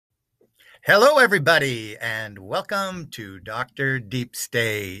Hello, everybody, and welcome to Dr. Deep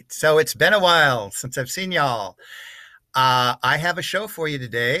State. So it's been a while since I've seen y'all. I have a show for you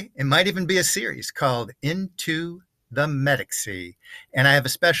today. It might even be a series called Into the Metaxy. And I have a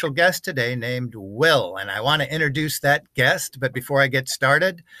special guest today named Will, and I want to introduce that guest. But before I get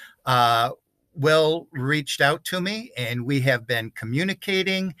started, uh, Will reached out to me, and we have been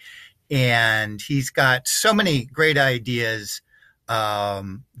communicating and he's got so many great ideas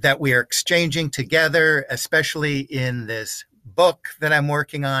that we are exchanging together, especially in this book that I'm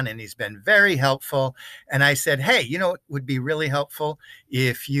working on. And he's been very helpful. And I said, hey, it would be really helpful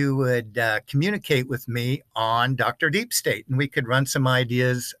if you would communicate with me on Dr. Deep State and we could run some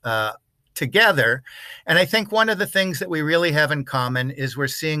ideas together. And I think one of the things that we really have in common is we're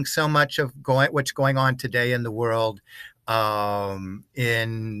seeing so much of what's going on today in the world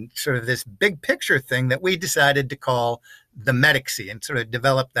in sort of this big picture thing that we decided to call the Metaxy and sort of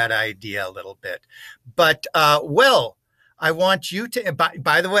develop that idea a little bit. But Will, I want you to,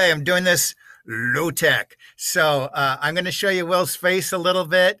 by the way, I'm doing this low tech. So I'm going to show you Will's face a little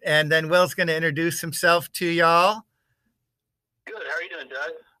bit, and then Will's going to introduce himself to y'all. Good. How are you doing,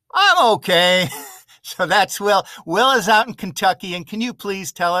 Doug? I'm okay. So that's Will. Will is out in Kentucky, and can you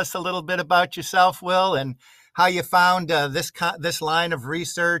please tell us a little bit about yourself, Will, and how you found this line of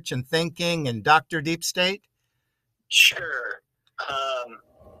research and thinking and Dr. Deep State? Sure.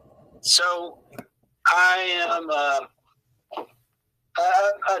 So I am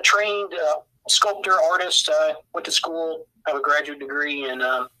a trained sculptor, artist. I went to school, have a graduate degree in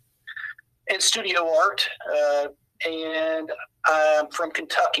studio art, and I'm from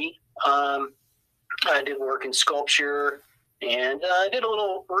Kentucky. I did work in sculpture, and I did a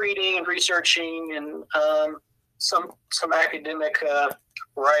little reading and researching and some academic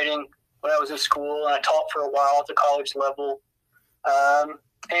writing when I was in school. I taught for a while at the college level.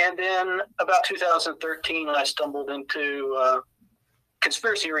 And then about 2013, I stumbled into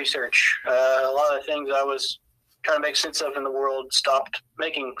conspiracy research. A lot of things I was trying to make sense of in the world stopped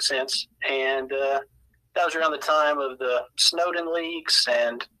making sense. And that was around the time of the Snowden leaks,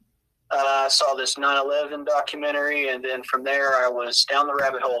 and I saw this 9/11 documentary, and then from there I was down the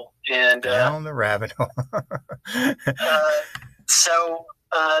rabbit hole. And down the rabbit hole. So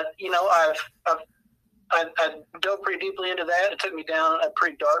I dove pretty deeply into that. It took me down a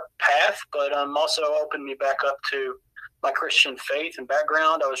pretty dark path, but also opened me back up to my Christian faith and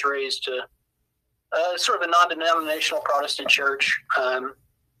background. I was raised to sort of a non-denominational Protestant church, and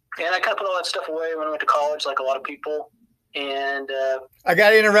I kind of put all that stuff away when I went to college, like a lot of people. And I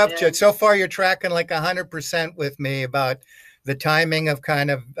got to interrupt you. So far, you're tracking like 100% with me about the timing of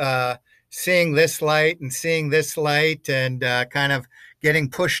kind of seeing this light and seeing this light and kind of getting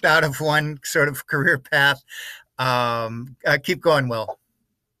pushed out of one sort of career path. Keep going, Will.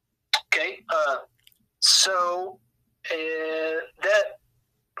 Okay. So that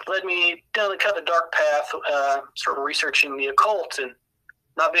led me down a kind of dark path, sort of researching the occult and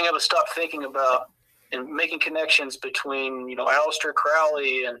not being able to stop thinking about and making connections between, Aleister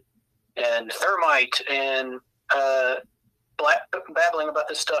Crowley and thermite and babbling about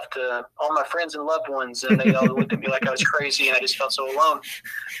this stuff to all my friends and loved ones, and they all looked at me like I was crazy, and I just felt so alone.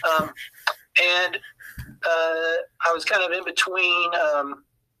 And I was kind of in between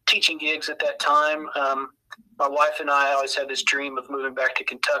teaching gigs at that time. My wife and I always had this dream of moving back to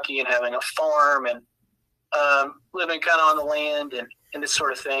Kentucky and having a farm and living kind of on the land and this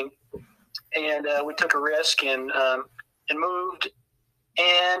sort of thing. And we took a risk and moved.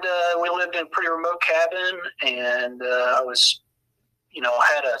 And we lived in a pretty remote cabin, and I was,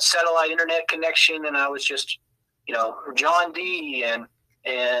 had a satellite internet connection, and I was just, John Dee and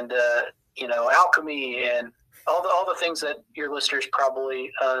alchemy and all the things that your listeners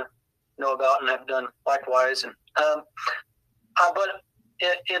probably know about and have done likewise. And but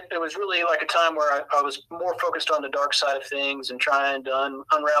it was really like a time where I was more focused on the dark side of things and trying to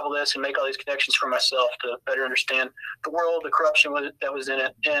unravel this and make all these connections for myself to better understand the world, the corruption that was in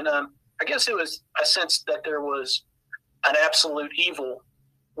it. And I guess I sensed that there was an absolute evil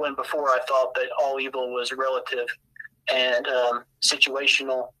when before I thought that all evil was relative and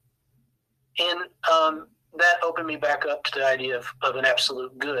situational. And that opened me back up to the idea of an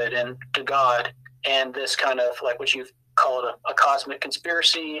absolute good and to God, and this kind of like what you've called a cosmic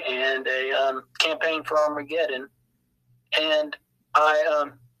conspiracy and a campaign for Armageddon. And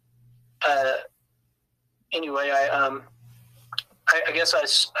I guess I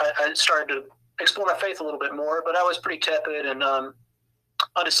started to explore my faith a little bit more, but I was pretty tepid and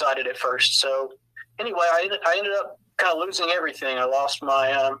undecided at first. So anyway, I ended up kind of losing everything. I lost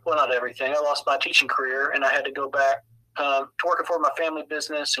my, well, not everything. I lost my teaching career, and I had to go back to working for my family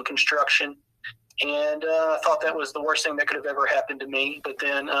business and construction. And I thought that was the worst thing that could have ever happened to me. But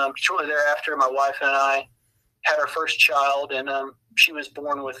then shortly thereafter, my wife and I had our first child, and she was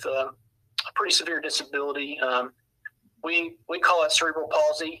born with a pretty severe disability. We call it cerebral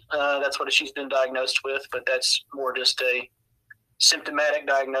palsy. That's what she's been diagnosed with, but that's more just a symptomatic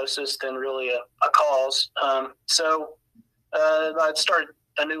diagnosis than really a cause. So I started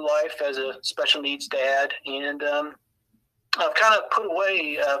a new life as a special needs dad, and I've kind of put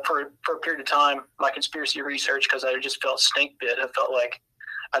away for a period of time my conspiracy research because I just felt snake bit. I felt like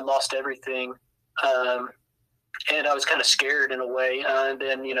I'd lost everything, and I was kind of scared in a way. And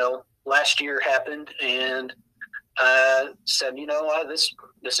then, last year happened, and said,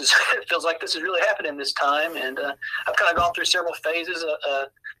 this is it feels like this is really happening this time. And I've kind of gone through several phases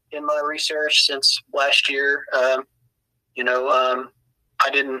in my research since last year. I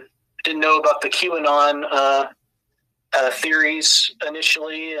didn't know about the QAnon theories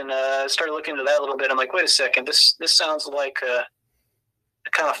initially, and started looking into that a little bit. I'm like, wait a second, this sounds like a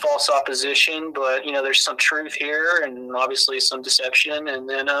kind of false opposition, but there's some truth here, and obviously some deception. And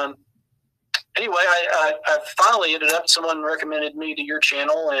then anyway, I finally ended up, someone recommended me to your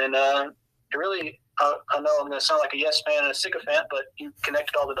channel, and it really, I know I'm going to sound like a yes man and a sycophant, but you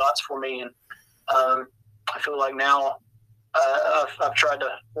connected all the dots for me, and I feel like now I've tried to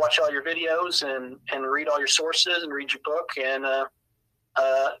watch all your videos and read all your sources and read your book, and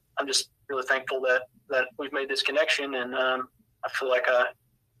I'm just really thankful that we've made this connection, and I feel like I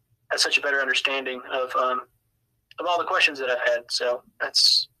have such a better understanding of all the questions that I've had. So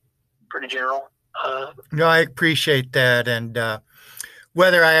that's pretty general. No, I appreciate that. And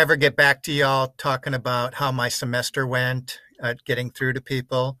whether I ever get back to y'all talking about how my semester went at getting through to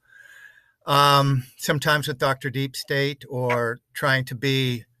people, sometimes with Dr. Deep State, or trying to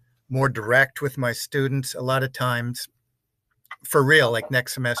be more direct with my students, a lot of times for real, like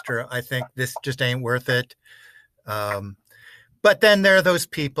next semester, I think this just ain't worth it. But then there are those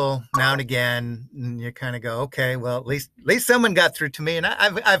people now and again, and you kind of go, okay, well, at least someone got through to me. And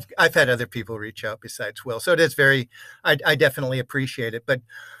I've had other people reach out besides Will. So it is I definitely appreciate it. But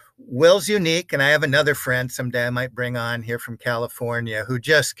Will's unique, and I have another friend someday I might bring on here from California who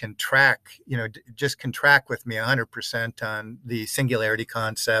just can track with me 100% on the singularity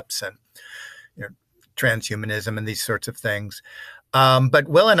concepts and transhumanism and these sorts of things. But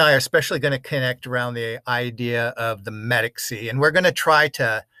Will and I are especially going to connect around the idea of the Metaxy, and we're going to try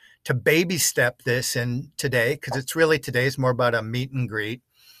to baby step this in today, because it's really, today's more about a meet and greet.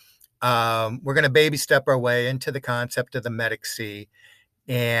 We're going to baby step our way into the concept of the Metaxy,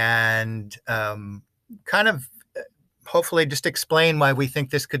 and kind of hopefully just explain why we think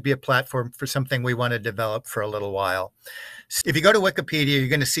this could be a platform for something we want to develop for a little while. If you go to Wikipedia, you're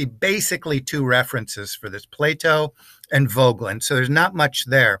going to see basically two references for this, Plato and Voegelin. So there's not much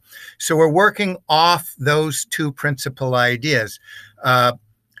there. So we're working off those two principal ideas.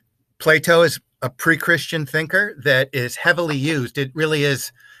 Plato is a pre-Christian thinker that is heavily used. It really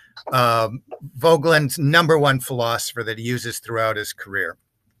is Voegelin's number one philosopher that he uses throughout his career.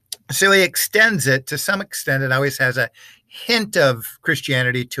 So he extends it to some extent. It always has a hint of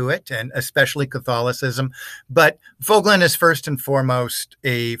Christianity to it, and especially Catholicism. But Voegelin is first and foremost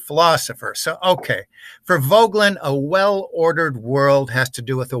a philosopher. So, okay, for Voegelin, a well-ordered world has to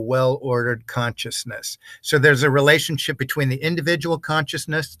do with a well-ordered consciousness. So there's a relationship between the individual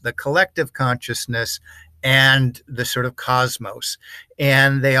consciousness, the collective consciousness, and the sort of cosmos.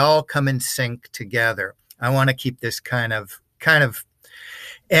 And they all come in sync together. I want to keep this kind of.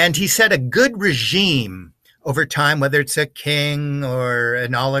 And he said a good regime over time, whether it's a king or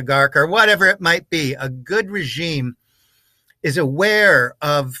an oligarch or whatever it might be, a good regime is aware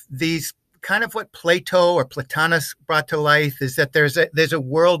of these kind of what Plato or Plotinus brought to life, is that there's a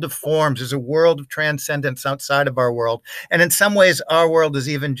world of forms, there's a world of transcendence outside of our world. And in some ways, our world is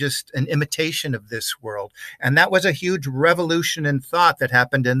even just an imitation of this world. And that was a huge revolution in thought that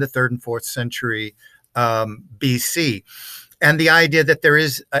happened in the 3rd and 4th century BC. And the idea that there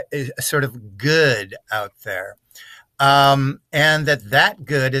is a sort of good out there, and that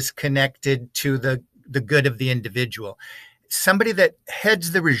good is connected to the good of the individual. Somebody that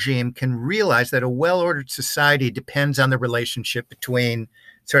heads the regime can realize that a well-ordered society depends on the relationship between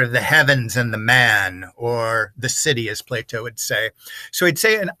sort of the heavens and the man, or the city, as Plato would say. So he'd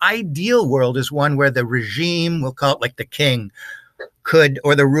say an ideal world is one where the regime, we'll call it like the king,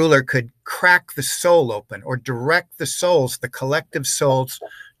 or the ruler could crack the soul open, or direct the souls, the collective souls,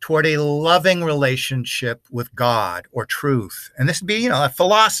 toward a loving relationship with God or truth. And this would be, a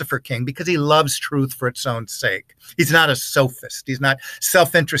philosopher king because he loves truth for its own sake. He's not a sophist. He's not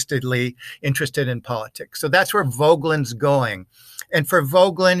self-interestedly interested in politics. So that's where Voegelin's going. And for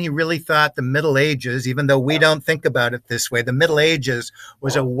Voegelin, he really thought the Middle Ages, even though we don't think about it this way, the Middle Ages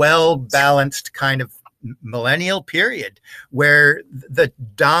was a well-balanced kind of millennial period where the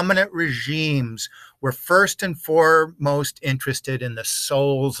dominant regimes were first and foremost interested in the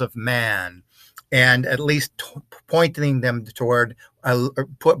souls of man, and at least pointing them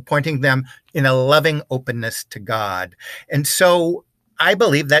in a loving openness to God. And so I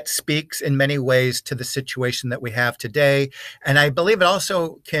believe that speaks in many ways to the situation that we have today. And I believe it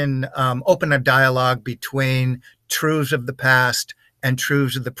also can open a dialogue between truths of the past and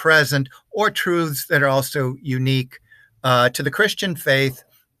truths of the present, or truths that are also unique to the Christian faith,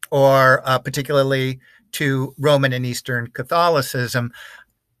 or particularly to Roman and Eastern Catholicism.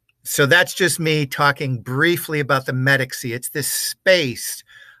 So that's just me talking briefly about the Metaxy. It's this space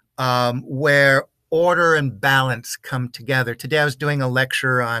where order and balance come together. Today I was doing a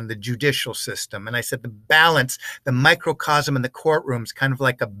lecture on the judicial system, and I said the balance, the microcosm in the courtroom is kind of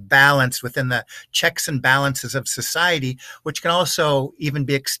like a balance within the checks and balances of society, which can also even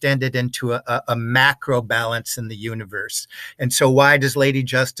be extended into a macro balance in the universe. And so why does Lady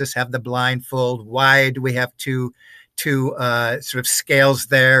Justice have the blindfold? Why do we have two sort of scales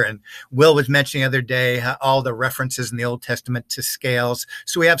there? And Will was mentioning the other day all the references in the Old Testament to scales.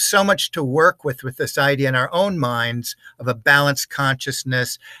 So we have so much to work with this idea in our own minds of a balanced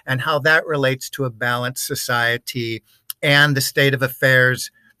consciousness and how that relates to a balanced society and the state of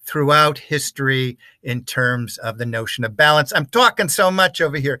affairs throughout history in terms of the notion of balance. I'm talking so much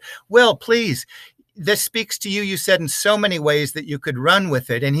over here. Will, please. This speaks to you, you said, in so many ways that you could run with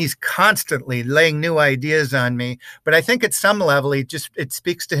it. And he's constantly laying new ideas on me. But I think at some level, it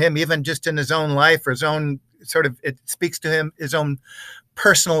speaks to him, even just in his own life or his own it speaks to him, his own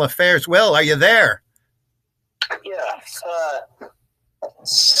personal affairs. Will, are you there? Yeah.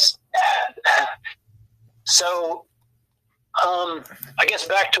 So, I guess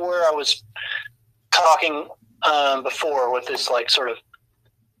back to where I was talking before with this sort of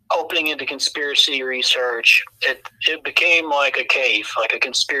opening into conspiracy research, it became like a cave, like a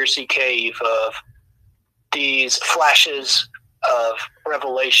conspiracy cave of these flashes of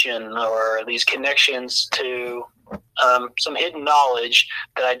revelation or these connections to some hidden knowledge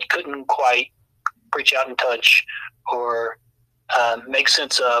that I couldn't quite reach out and touch or make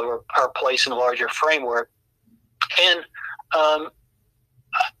sense of or place in a larger framework. And I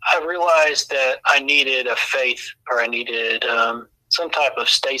realized that I needed a faith, or I needed some type of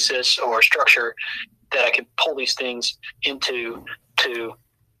stasis or structure that I could pull these things into to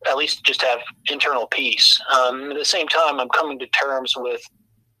at least just have internal peace. At the same time, I'm coming to terms with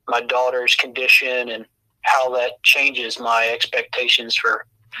my daughter's condition and how that changes my expectations for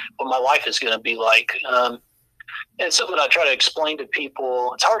what my life is going to be like. And it's something I try to explain to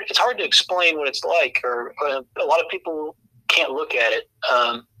people. It's hard to explain what it's like, or a lot of people can't look at it.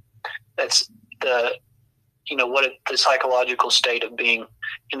 That's the the psychological state of being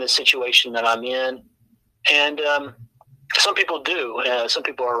in the situation that I'm in. And some people do. Some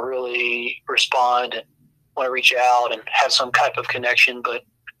people are really respond and want to reach out and have some type of connection. But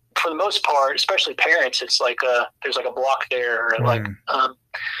for the most part, especially parents, it's like there's like a block there. And I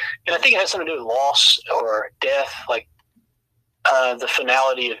think it has something to do with loss or death. Like the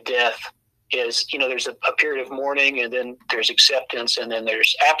finality of death is, there's a period of mourning, and then there's acceptance, and then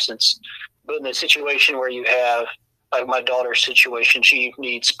there's absence. But in the situation where you have, like my daughter's situation, she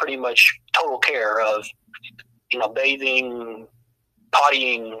needs pretty much total care of, bathing,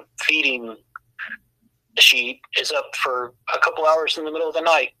 pottying, feeding. She is up for a couple hours in the middle of the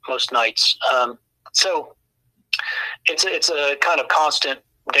night, most nights. So it's a kind of constant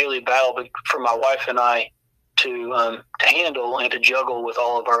daily battle for my wife and I to handle and to juggle with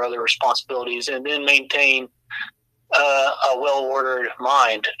all of our other responsibilities, and then maintain a well-ordered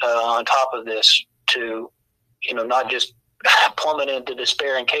mind on top of this to, not just plummet into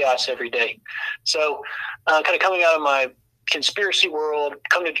despair and chaos every day. So kind of coming out of my conspiracy world,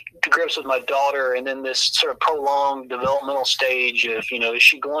 coming to grips with my daughter, and then this sort of prolonged developmental stage of, is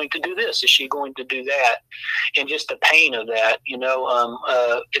she going to do this? Is she going to do that? And just the pain of that,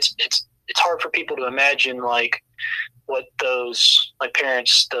 it's hard for people to imagine what those,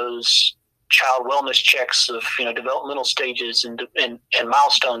 parents, those child wellness checks of developmental stages and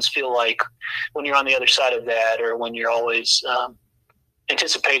milestones feel like when you're on the other side of that, or when you're always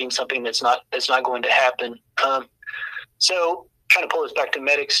anticipating something that's not going to happen. So trying to pull this back to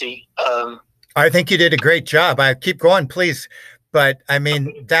Metaxy. I think you did a great job. I keep going, please. But I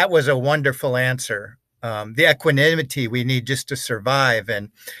mean, that was a wonderful answer. The equanimity we need just to survive, and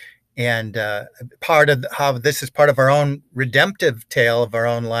part of how this is part of our own redemptive tale of our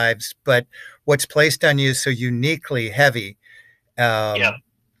own lives. But what's placed on you is so uniquely heavy. Yeah, Um,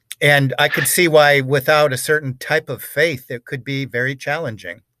 and I could see why, without a certain type of faith, it could be very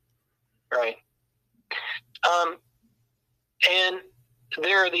challenging. right. Um, and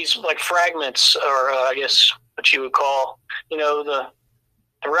there are these like fragments, or I guess what you would call,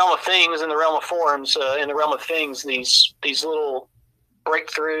 the realm of things and the realm of forms. In the realm of things, these little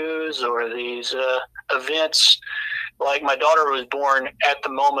breakthroughs or these events. Like my daughter was born at the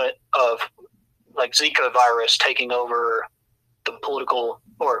moment of like Zika virus taking over the political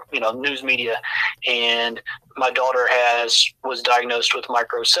or news media, and my daughter was diagnosed with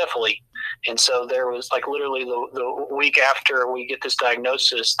microcephaly. And so there was like literally the week after we get this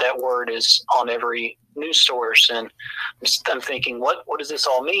diagnosis, that word is on every news source. And I'm thinking, what does this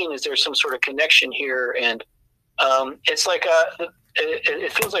all mean? Is there some sort of connection here? And it's like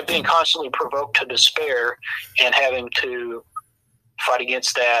it feels like being constantly provoked to despair and having to fight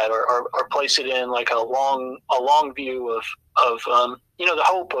against that, or place it in like a long view of the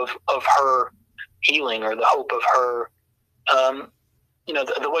hope of her healing, or the hope of her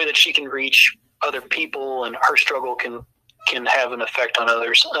the way that she can reach other people and her struggle can have an effect on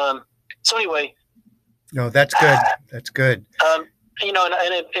others. So anyway, No, that's good. That's good.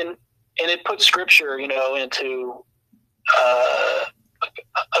 and it puts scripture into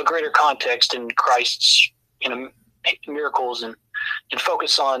a greater context in Christ's miracles, and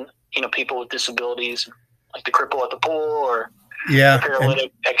focus on people with disabilities, like the cripple at the pool, or Yeah, the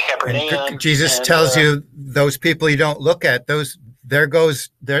paralytic at Capernaum. and Jesus tells you those people you don't look at, those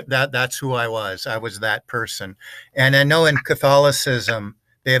that's who I was. I was that person. And I know in Catholicism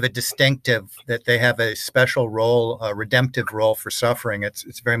they have a distinctive, that they have a special role, a redemptive role for suffering.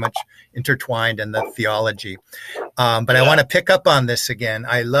 It's very much intertwined in the theology. But I want to pick up on this again.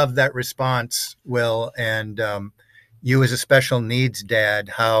 I love that response, Will, and you as a special needs dad,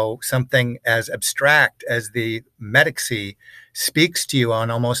 how something as abstract as the Metaxy speaks to you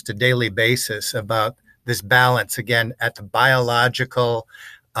on almost a daily basis about this balance, again, at the biological,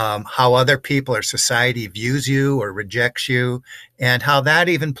 how other people or society views you or rejects you, and how that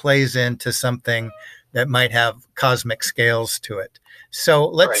even plays into something that might have cosmic scales to it. So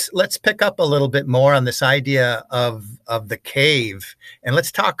let's pick up a little bit more on this idea of the cave, and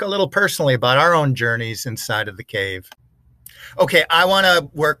let's talk a little personally about our own journeys inside of the cave. Okay, I want to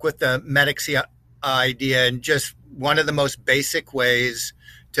work with the Metaxy idea, and just one of the most basic ways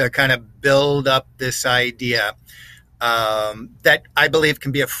to kind of build up this idea that I believe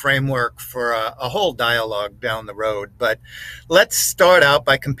can be a framework for a whole dialogue down the road. But let's start out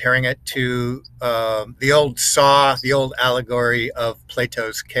by comparing it to the old allegory of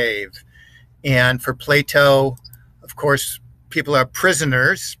Plato's cave. And for Plato, of course, people are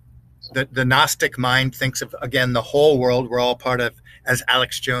prisoners. The Gnostic mind thinks of, again, the whole world. We're all part of, as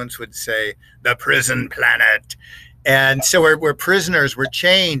Alex Jones would say, the prison planet. And so we're prisoners, we're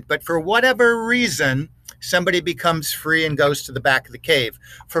chained. But for whatever reason, somebody becomes free and goes to the back of the cave.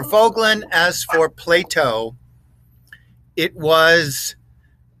 For Voegelin, as for Plato, it was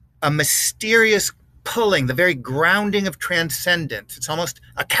a mysterious pulling, the very grounding of transcendence. It's almost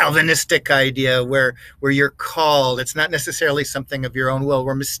a Calvinistic idea where you're called. It's not necessarily something of your own will.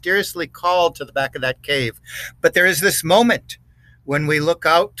 We're mysteriously called to the back of that cave. But there is this moment when we look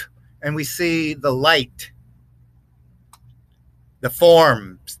out and we see the light, the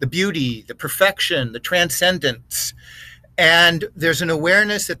forms, the beauty, the perfection, the transcendence. And there's an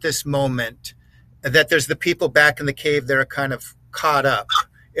awareness at this moment that there's the people back in the cave that are kind of caught up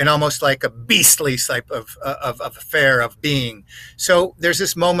in almost like a beastly type of affair of being. So there's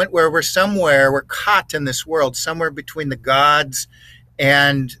this moment where we're caught in this world, somewhere between the gods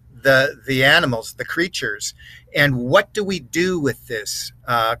and the animals, the creatures. And what do we do with this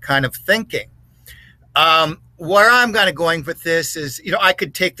kind of thinking? Where I'm kind of going with this is, I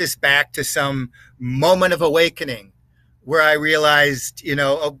could take this back to some moment of awakening where I realized,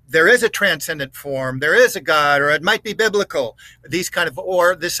 there is a transcendent form, there is a God, or it might be biblical,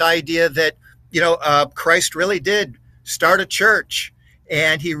 or this idea that, Christ really did start a church,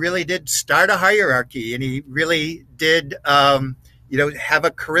 and he really did start a hierarchy, and he really did, have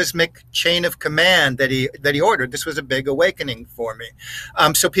a charismatic chain of command that he ordered. This was a big awakening for me.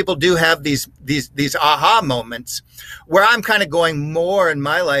 So people do have these aha moments. Where I'm kind of going more in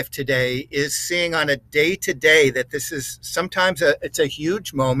my life today is seeing on a day-to-day that this is sometimes it's a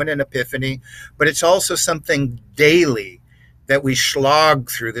huge moment, an epiphany, but it's also something daily that we slog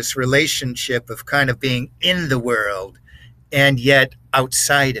through, this relationship of kind of being in the world and yet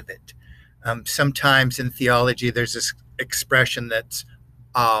outside of it. Sometimes in theology, there's this expression that's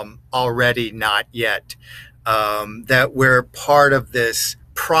already not yet, that we're part of this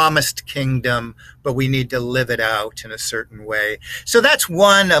promised kingdom, but we need to live it out in a certain way. So that's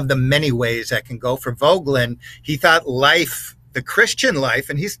one of the many ways that can go. For Voegelin, he thought life, the Christian life,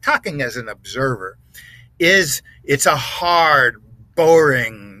 and he's talking as an observer, it's a hard,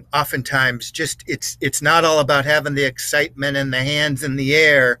 boring, oftentimes just it's not all about having the excitement and the hands in the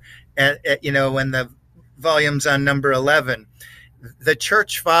air when the volume's on number 11. The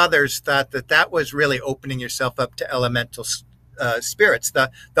church fathers thought that was really opening yourself up to elemental spirits. The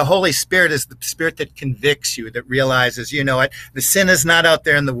Holy Spirit is the spirit that convicts you, that realizes, you know what, the sin is not out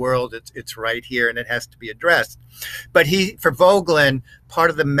there in the world, it's right here, and it has to be addressed. But for Voegelin, part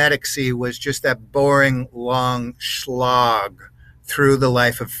of the Metaxy was just that boring, long slog through the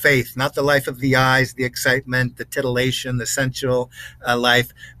life of faith, not the life of the eyes, the excitement, the titillation, the sensual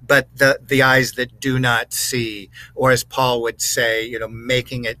life, but the eyes that do not see, or as Paul would say,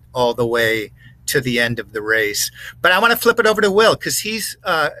 making it all the way to the end of the race. But I want to flip it over to Will, because he's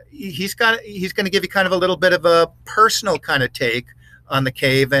going to give you kind of a little bit of a personal kind of take on the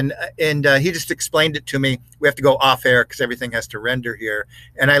cave, and he just explained it to me. We have to go off air because everything has to render here,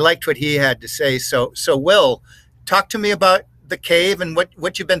 and I liked what he had to say. So Will, talk to me about the cave and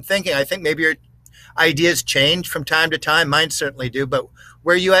what you've been thinking. I think maybe your ideas change from time to time. Mine certainly do. But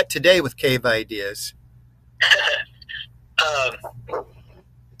where are you at today with cave ideas?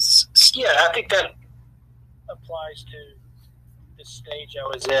 Yeah, I think that applies to this stage I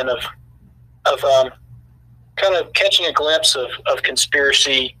was in of kind of catching a glimpse of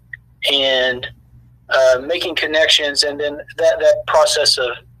conspiracy and making connections, and then that process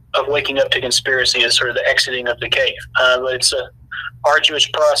of waking up to conspiracy is sort of the exiting of the cave. But it's a arduous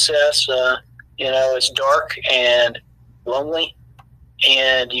process. It's dark and lonely,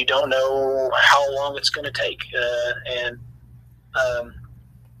 and you don't know how long it's going to take.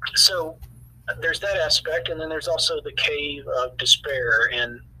 So there's that aspect, and then there's also the cave of despair,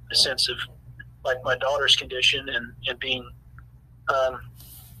 and the sense of like my daughter's condition and being on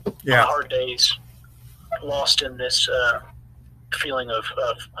hard days lost in this feeling of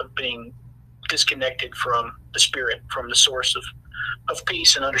being disconnected from the spirit, from the source of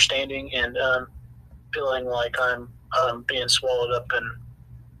peace and understanding, and feeling like I'm being swallowed up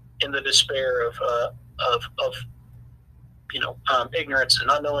in the despair of ignorance and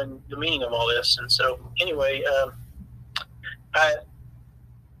not knowing the meaning of all this. And so anyway,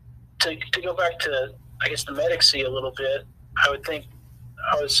 to go back to, I guess, the Metaxy a little bit, I would think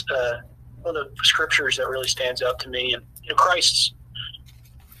one of the scriptures that really stands out to me, and Christ's,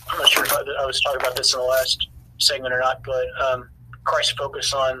 I'm not sure if I was talking about this in the last segment or not, but Christ's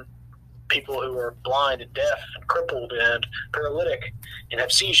focus on people who are blind and deaf and crippled and paralytic and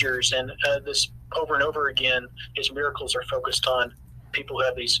have seizures, and this over and over again, his miracles are focused on people who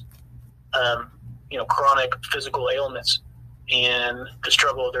have these chronic physical ailments and the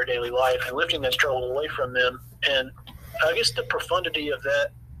struggle of their daily life, and lifting that struggle away from them. And I guess the profundity of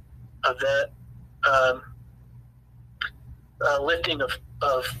that lifting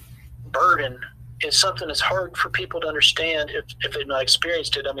of burden is something that's hard for people to understand if they've not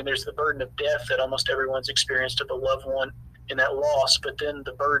experienced it. I mean, there's the burden of death that almost everyone's experienced of a loved one in that loss, but then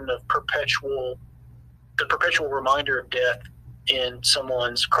the burden of perpetual reminder of death in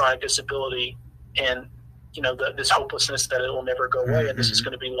someone's chronic disability, and this hopelessness that it will never go away, and this is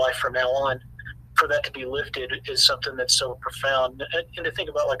going to be life from now on. For that to be lifted is something that's so profound, and to think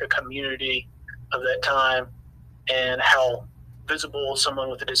about like a community of that time and how visible someone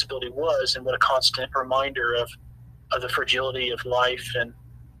with a disability was, and what a constant reminder of the fragility of life and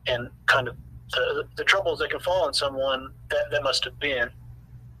kind of the troubles that can fall on someone that must have been.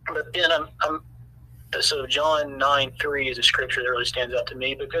 But then so John 9:3 is a scripture that really stands out to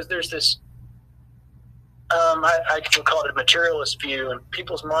me, because there's this I could call it a materialist view in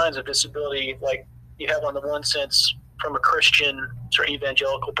people's minds of disability. Like, you have, on the one sense, from a Christian or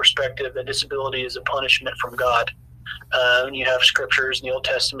evangelical perspective, that disability is a punishment from God. And you have scriptures in the Old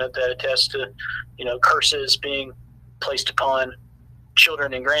Testament that attest to, curses being placed upon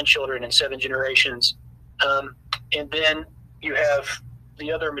children and grandchildren in 7 generations. And then you have the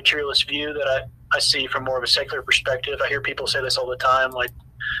other materialist view that I see from more of a secular perspective. I hear people say this all the time, like,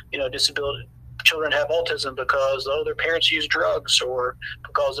 disability. Children have autism because their parents use drugs, or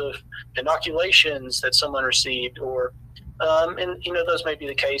because of inoculations that someone received, or and those may be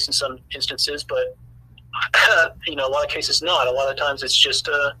the case in some instances, but a lot of cases not. A lot of times it's just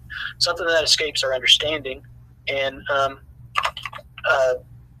something that escapes our understanding, and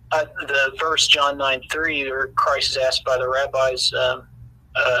the verse John 9:3, where Christ is asked by the rabbis, of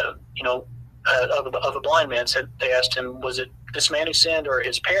a blind man, said they asked him, was it this man who sinned or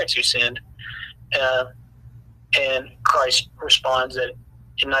his parents who sinned? And Christ responds that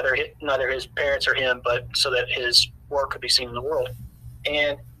neither his parents or him, but so that his work could be seen in the world.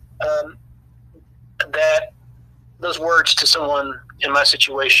 And that those words to someone in my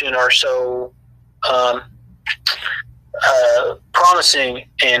situation are so promising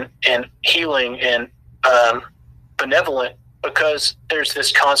and healing and benevolent, because there's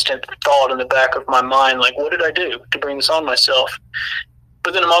this constant thought in the back of my mind, like, what did I do to bring this on myself?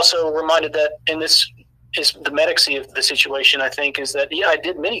 But then I'm also reminded that, and this is the metaxy of the situation, I think, is that, yeah, I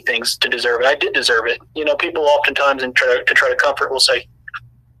did many things to deserve it. I did deserve it. People oftentimes try to comfort will say,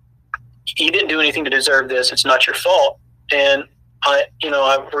 you didn't do anything to deserve this. It's not your fault. And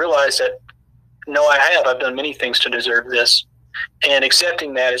I've realized that, no, I have. I've done many things to deserve this. And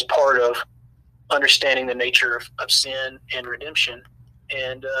accepting that is part of understanding the nature of sin and redemption.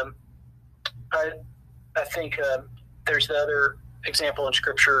 And I think there's the other example in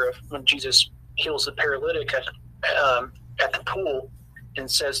Scripture of when Jesus heals the paralytic at the pool and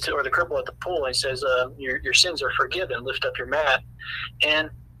says or the cripple at the pool, and he says, your sins are forgiven, lift up your mat. And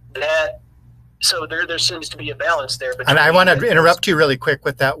so there seems to be a balance there. And I want to interrupt you really quick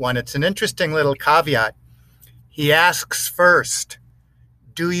with that one. It's an interesting little caveat. He asks first,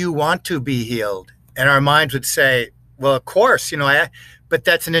 do you want to be healed? And our minds would say, well, of course, but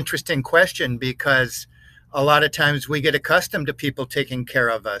that's an interesting question, because a lot of times we get accustomed to people taking care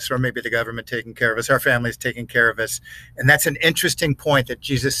of us, or maybe the government taking care of us, our families taking care of us. And that's an interesting point that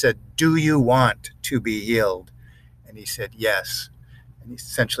Jesus said, do you want to be healed? And he said, yes. And he's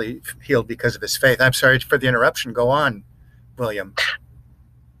essentially healed because of his faith. I'm sorry for the interruption. Go on, William.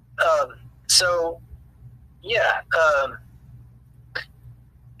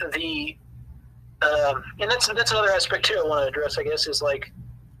 And that's another aspect too I want to address, I guess, is like,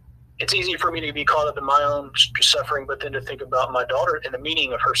 it's easy for me to be caught up in my own suffering, but then to think about my daughter and the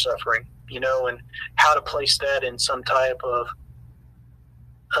meaning of her suffering, and how to place that in some type of,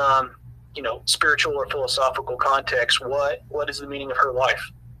 spiritual or philosophical context. What is the meaning of her life?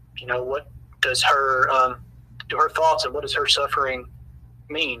 What does do her thoughts and what does her suffering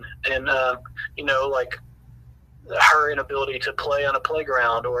mean? And, like her inability to play on a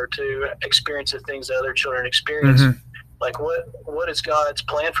playground or to experience the things that other children experience. Mm-hmm. Like what is God's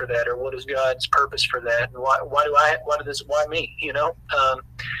plan for that, or what is God's purpose for that, and why me?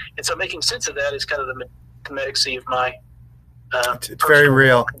 And so making sense of that is kind of the metaxy of my. It's very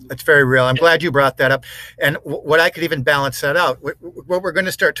real. It's very real. I'm glad you brought that up. And what I could even balance that out. What we're going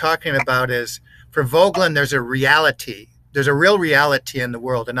to start talking about is, for Voegelin, there's a reality. There's a real reality in the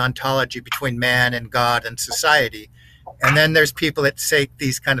world, an ontology between man and God and society. And then there's people that say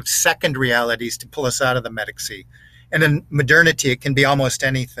these kind of second realities to pull us out of the metaxy. And in modernity, it can be almost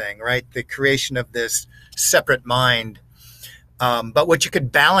anything, right? The creation of this separate mind. But what you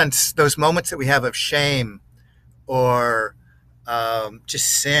could balance, those moments that we have of shame or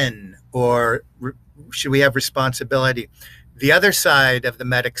just sin, or should we have responsibility? The other side of the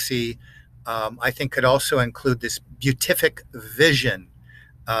metaxy, I think, could also include this beatific vision.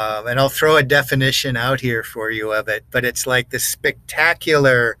 And I'll throw a definition out here for you of it, but it's like this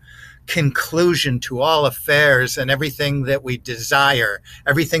spectacular conclusion to all affairs and everything that we desire,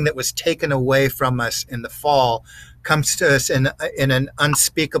 everything that was taken away from us in the fall, comes to us in an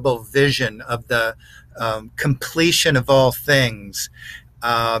unspeakable vision of the completion of all things,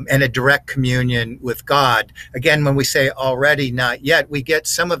 and a direct communion with God. Again, when we say already, not yet, we get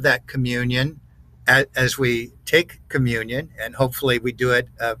some of that communion as we take communion, and hopefully we do it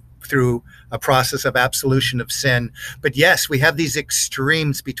through a process of absolution of sin. But yes, we have these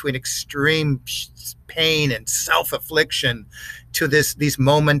extremes between extreme pain and self-affliction to these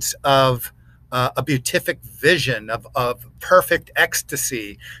moments of a beatific vision of perfect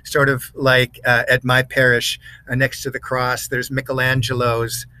ecstasy, sort of like at my parish next to the cross, there's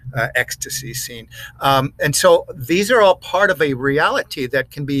Michelangelo's ecstasy scene. And so these are all part of a reality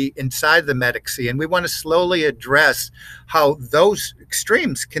that can be inside the metaxy. And we want to slowly address how those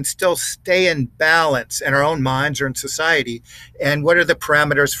extremes can still stay in balance in our own minds or in society. And what are the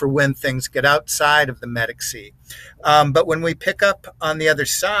parameters for when things get outside of the metaxy? But when we pick up on the other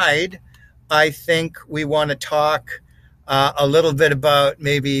side, I think we want to talk a little bit about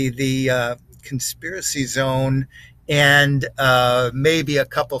maybe the conspiracy zone, and maybe a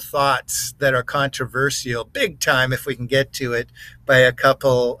couple thoughts that are controversial, big time if we can get to it, by a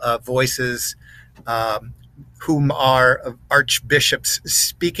couple voices whom are archbishops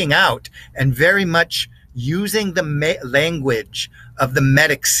speaking out and very much using the language of the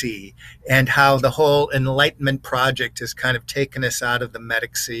Metaxy and how the whole Enlightenment project has kind of taken us out of the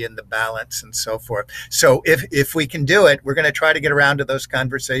Metaxy and the balance and so forth. So if we can do it, we're going to try to get around to those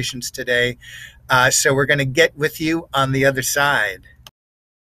conversations today. So we're going to get with you on the other side.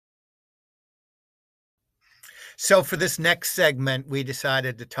 So for this next segment, we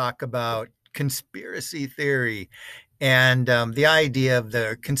decided to talk about conspiracy theory and the idea of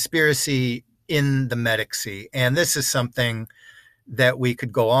the conspiracy in the Metaxy. And this is something that we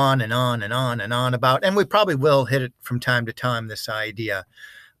could go on and on and on and on about, and we probably will hit it from time to time, this idea.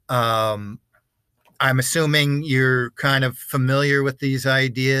 I'm assuming you're kind of familiar with these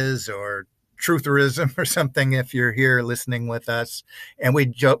ideas or trutherism or something if you're here listening with us. And we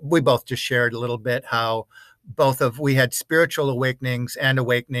both just shared a little bit how we had spiritual awakenings and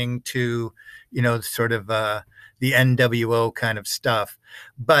awakening to, sort of the NWO kind of stuff.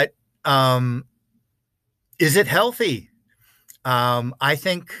 But is it healthy? I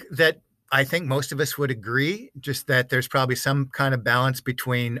think most of us would agree, just that there's probably some kind of balance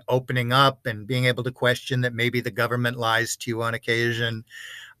between opening up and being able to question that maybe the government lies to you on occasion,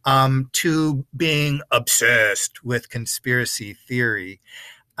 to being obsessed with conspiracy theory.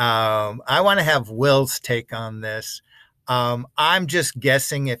 I want to have Will's take on this. I'm just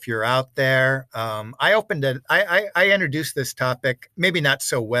guessing if you're out there. I opened it. I introduced this topic, maybe not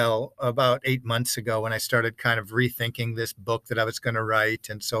so well, about 8 months ago when I started kind of rethinking this book that I was going to write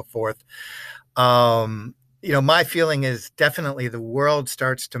and so forth. My feeling is definitely the world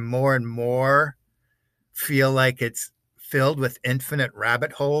starts to more and more feel like it's filled with infinite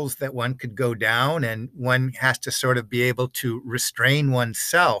rabbit holes that one could go down, and one has to sort of be able to restrain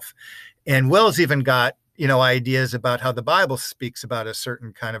oneself. And Will's even got, ideas about how the Bible speaks about a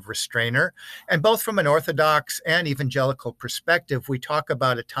certain kind of restrainer. And both from an Orthodox and evangelical perspective, we talk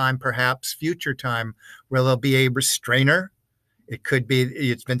about a time, perhaps future time, where there'll be a restrainer. It could be,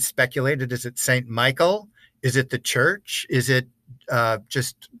 it's been speculated, is it St. Michael? Is it the church? Is it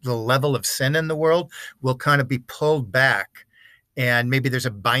just the level of sin in the world will kind of be pulled back, and maybe there's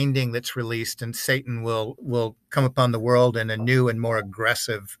a binding that's released, and Satan will come upon the world in a new and more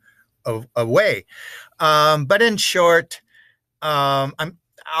aggressive a way. But in short, I'll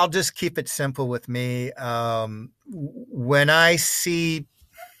just keep it simple with me. When I see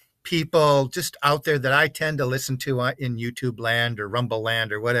people just out there that I tend to listen to in YouTube land or Rumble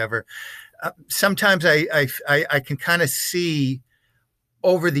land or whatever, sometimes I can kind of see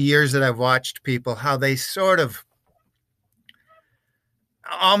over the years that I've watched people how they sort of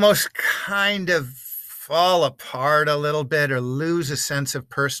almost kind of fall apart a little bit or lose a sense of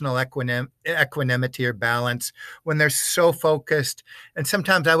personal equanimity or balance when they're so focused. And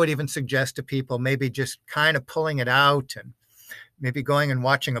sometimes I would even suggest to people maybe just kind of pulling it out and maybe going and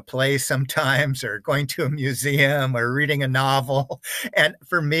watching a play sometimes, or going to a museum, or reading a novel. And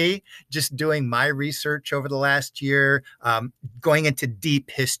for me, just doing my research over the last year, going into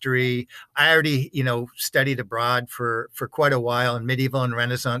deep history. I already, studied abroad for quite a while in medieval and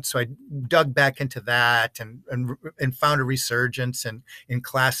Renaissance. So I dug back into that and found a resurgence in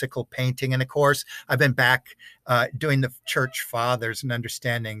classical painting. And of course, I've been back doing the church fathers and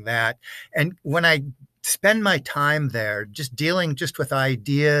understanding that. And when I spend my time there just dealing just with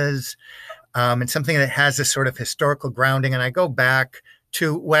ideas and something that has this sort of historical grounding, and I go back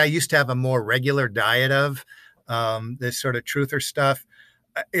to what I used to have a more regular diet of, this sort of truther stuff.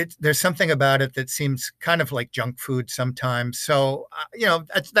 There's something about it that seems kind of like junk food sometimes. So,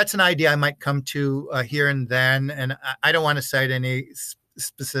 that's an idea I might come to here and then. And I don't want to cite any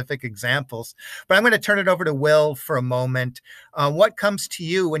specific examples, but I'm going to turn it over to Will for a moment. What comes to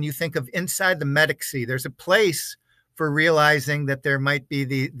you when you think of Inside the Mataxy? There's a place for realizing that there might be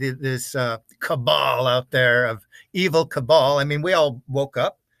this cabal out there of evil cabal. I mean, we all woke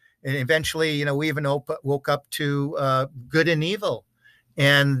up, and eventually, we even woke up to good and evil.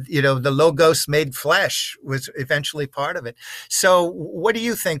 And, the Logos made flesh was eventually part of it. So what do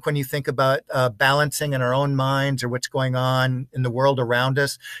you think when you think about balancing in our own minds or what's going on in the world around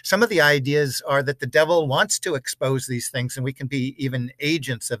us? Some of the ideas are that the devil wants to expose these things, and we can be even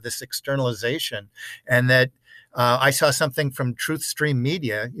agents of this externalization. And that I saw something from Truth Stream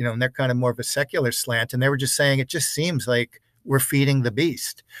Media, and they're kind of more of a secular slant, and they were just saying it just seems like we're feeding the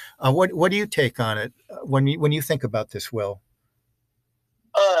beast. What do you take on it when you think about this, Will?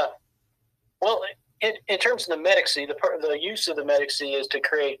 Well, in terms of the Metaxy, the use of the Metaxy is to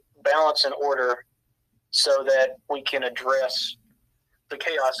create balance and order so that we can address the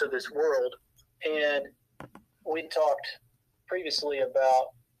chaos of this world. And we talked previously about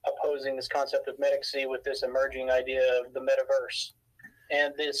opposing this concept of Metaxy with this emerging idea of the metaverse.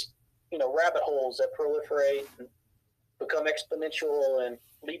 And this rabbit holes that proliferate and become exponential and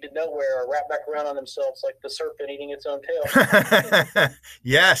lead to nowhere or wrap back around on themselves like the serpent eating its own tail.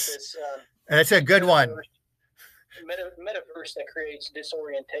 Yes, This that's a good one. Metaverse that creates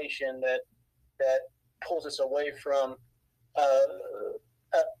disorientation that pulls us away from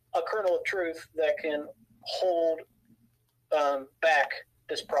a kernel of truth that can hold back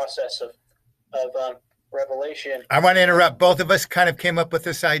this process of revelation. I want to interrupt. Both of us kind of came up with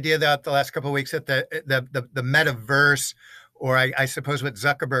this idea that the last couple of weeks that the metaverse, or I suppose what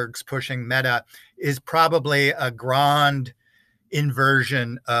Zuckerberg's pushing, Meta, is probably a grand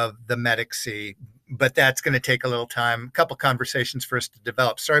inversion of the Metaxy, but that's going to take a little time, a couple conversations for us to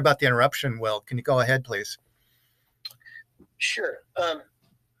develop. Sorry about the interruption, Will. Can you go ahead, please? Sure.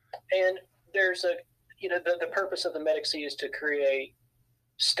 And there's the purpose of the Metaxy is to create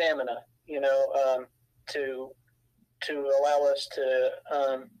stamina, to allow us to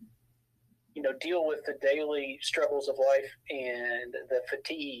deal with the daily struggles of life and the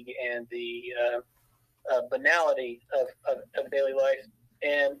fatigue and the banality of daily life.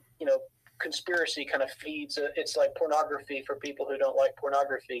 And conspiracy kind of feeds it's like pornography for people who don't like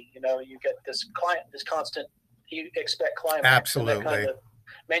pornography. You get this constant, you expect climax. Absolutely. And that kind of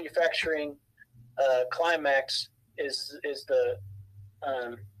manufacturing climax is the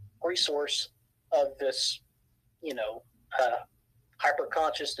resource of this hyper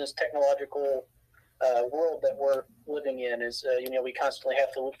consciousness technological world that we're living in. Is we constantly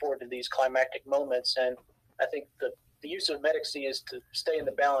have to look forward to these climactic moments, and I think the use of Metaxy is to stay in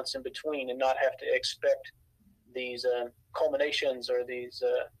the balance in between and not have to expect these culminations or these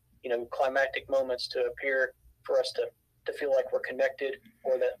climactic moments to appear for us to feel like we're connected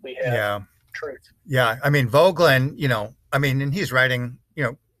or that we have truth. Yeah, I mean Voegelin, and he's writing,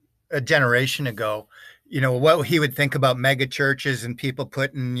 a generation ago, what he would think about mega churches and people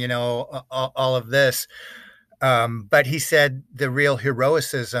putting, all of this. But he said the real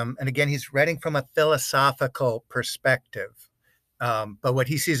heroicism, and again, he's writing from a philosophical perspective. But what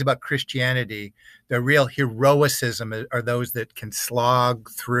he sees about Christianity, the real heroicism are those that can slog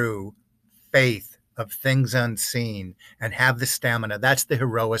through faith of things unseen and have the stamina. That's the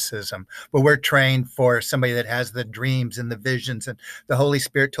heroicism. But we're trained for somebody that has the dreams and the visions. And the Holy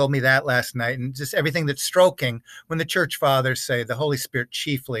Spirit told me that last night. And just everything that's stroking, when the church fathers say the Holy Spirit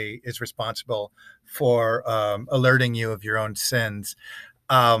chiefly is responsible for alerting you of your own sins.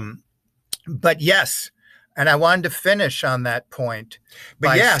 But yes, and I wanted to finish on that point.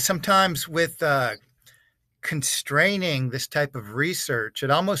 But yeah, sometimes with constraining this type of research,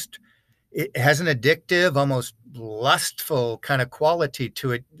 it has an addictive, almost lustful kind of quality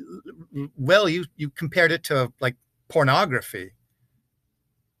to it. Well, you compared it to like pornography.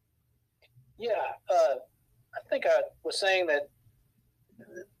 Yeah, I think I was saying that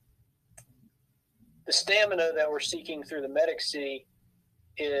the stamina that we're seeking through the Metaxy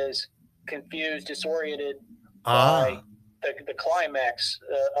is confused, disoriented by the climax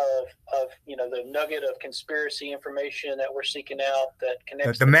of the nugget of conspiracy information that we're seeking out that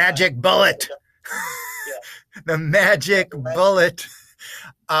connects the magic bullet. Yeah. The magic bullet.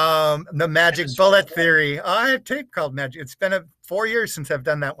 The magic bullet theory. I have tape called Magic. It's been 4 years since I've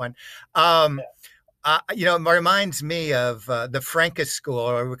done that one. It reminds me of the Frankist school,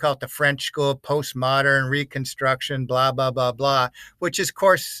 or we call it the French school, postmodern reconstruction, blah, blah, blah, blah, which is, of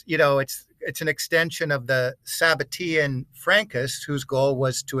course, it's an extension of the Sabbatean Frankists, whose goal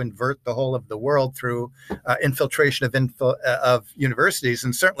was to invert the whole of the world through infiltration of universities.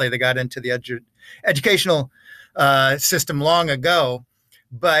 And certainly they got into the educational system long ago.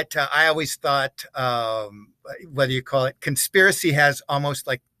 But I always thought, whether you call it conspiracy, has almost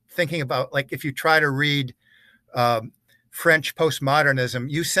like thinking about, like, if you try to read French postmodernism,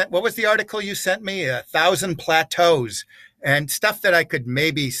 what was the article you sent me? 1,000 plateaus. And stuff that I could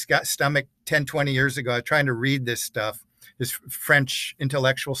maybe stomach 10, 20 years ago. I was trying to read this stuff, this French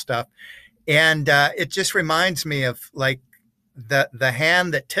intellectual stuff. And it just reminds me of like the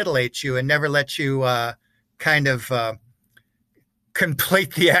hand that titillates you and never lets you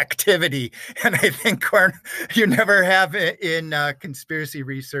complete the activity. And I think you never have in conspiracy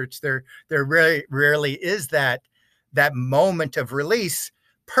research. There really rarely is that moment of release.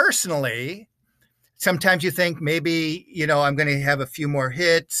 Personally, sometimes you think maybe, I'm going to have a few more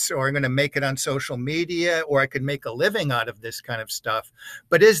hits, or I'm going to make it on social media, or I could make a living out of this kind of stuff.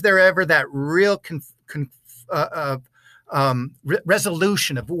 But is there ever that real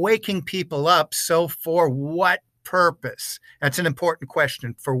resolution of waking people up? So for what purpose? That's an important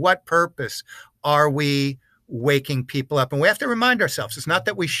question. For what purpose are we waking people up. And we have to remind ourselves, it's not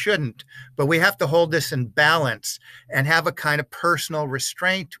that we shouldn't, but we have to hold this in balance and have a kind of personal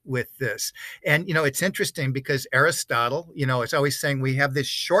restraint with this. And, it's interesting because Aristotle, is always saying we have this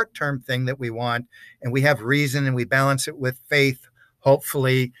short-term thing that we want, and we have reason, and we balance it with faith,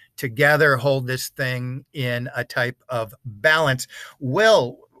 hopefully together hold this thing in a type of balance.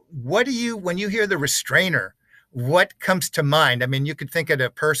 Will, when you hear the restrainer, what comes to mind? I mean, you could think at a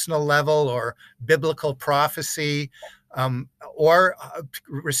personal level or biblical prophecy, or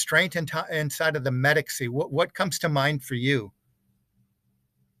restraint inside of the Metaxy. What comes to mind for you?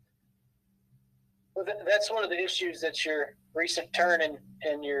 Well, that's one of the issues that your recent turn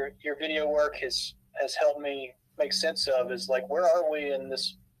in your video work has helped me make sense of, is like, where are we in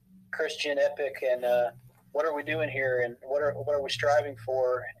this Christian epic, and what are we doing here, and what are we striving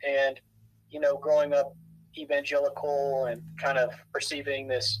for? And growing up evangelical and kind of perceiving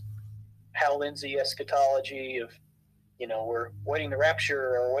this Hal Lindsey eschatology of we're waiting the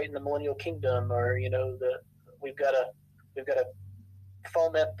rapture, or waiting the millennial kingdom, or we've got to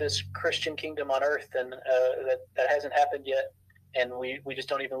foment this Christian kingdom on earth, and that hasn't happened yet, and we just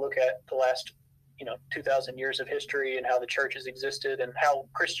don't even look at the last 2,000 years of history and how the church has existed and how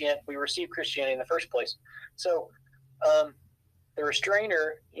we received Christianity in the first place. So the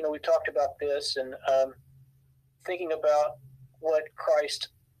restrainer, we talked about this, and thinking about what Christ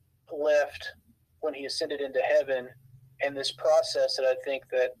left when he ascended into heaven, and this process that I think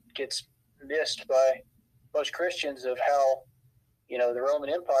that gets missed by most Christians, of how the Roman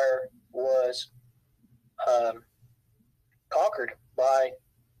Empire was conquered by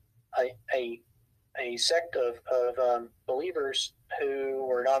a sect of believers who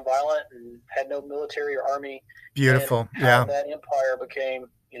were nonviolent and had no military or army. Beautiful. And how that empire became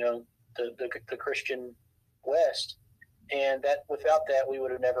the Christian West, and that without that we would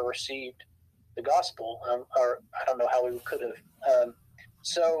have never received the gospel, or I don't know how we could have.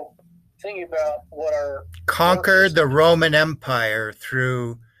 So thinking about what our conquered the Roman Empire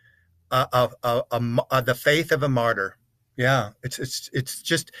through the faith of a martyr. Yeah, it's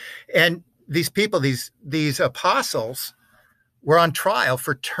just, and these people, these apostles, were on trial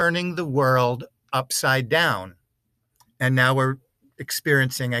for turning the world upside down, and now we're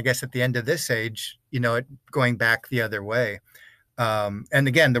experiencing, I guess, at the end of this age, it going back the other way. And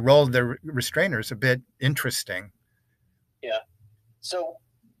again, the role of the restrainer is a bit interesting. Yeah. So,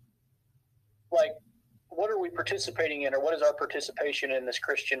 like, what are we participating in, or what is our participation in this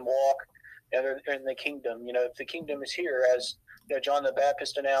Christian walk in the kingdom? If the kingdom is here, as John the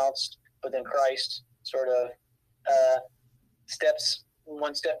Baptist announced, but then Christ sort of steps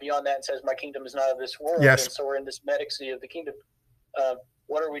one step beyond that and says, "My kingdom is not of this world." Yes. And so we're in this Metaxy of the kingdom.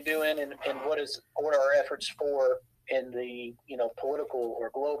 What are we doing, and what are our efforts for in the political or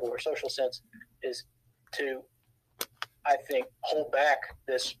global or social sense, is to, I think, hold back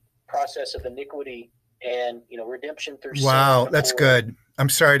this process of iniquity and redemption through sin. Wow, that's good. I'm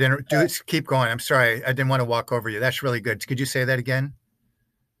sorry to keep going. I'm sorry, I didn't want to walk over you. That's really good. Could you say that again?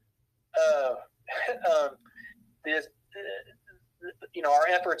 Our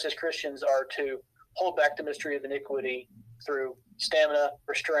efforts as Christians are to hold back the mystery of iniquity through stamina,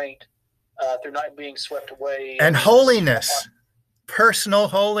 restraint, through not being swept away, and holiness, personal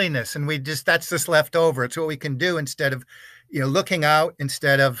holiness. And that's just left over. It's what we can do instead of looking out,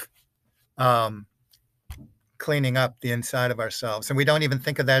 instead of cleaning up the inside of ourselves. And we don't even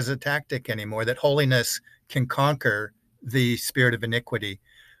think of that as a tactic anymore, that holiness can conquer the spirit of iniquity.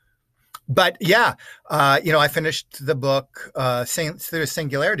 But yeah, I finished the book through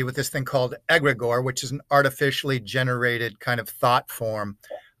Singularity with this thing called egregore, which is an artificially generated kind of thought form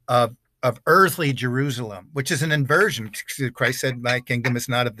of earthly Jerusalem, which is an inversion. Christ said, "My kingdom is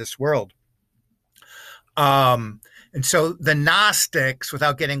not of this world." And so the Gnostics,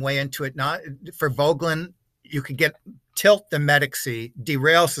 without getting way into it, not for Voegelin, you could tilt the Metaxy,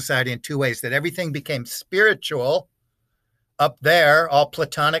 derail society in two ways: that everything became spiritual up there, all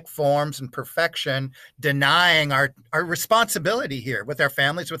Platonic forms and perfection, denying our responsibility here with our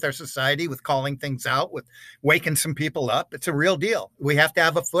families, with our society, with calling things out, with waking some people up. It's a real deal. We have to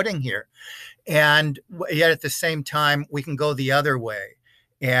have a footing here. And yet at the same time, we can go the other way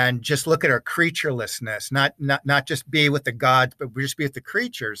and just look at our creaturelessness, not just be with the gods, but just be with the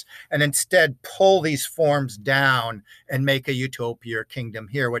creatures, and instead pull these forms down and make a utopia or kingdom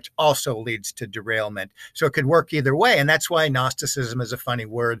here, which also leads to derailment. So it could work either way. And that's why Gnosticism is a funny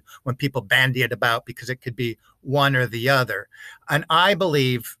word when people bandy it about, because it could be one or the other. And I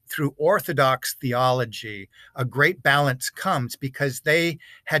believe through Orthodox theology, a great balance comes because they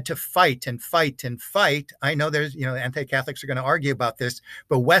had to fight and fight and fight. I know there's, anti-Catholics are going to argue about this,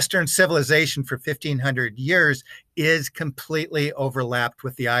 but Western civilization for 1500 years is completely overlapped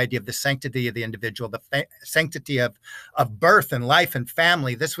with the idea of the sanctity of the individual, the sanctity of birth and life and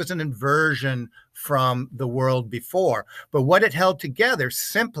family. This was an inversion from the world before. But what it held together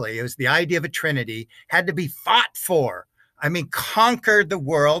simply was the idea of a Trinity had to be fought for. I mean, conquered the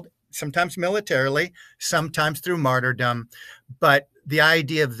world, sometimes militarily, sometimes through martyrdom. But the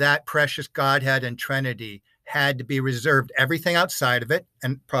idea of that precious Godhead and Trinity had to be reserved. Everything outside of it,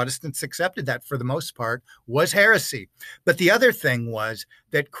 and Protestants accepted that for the most part, was heresy. But the other thing was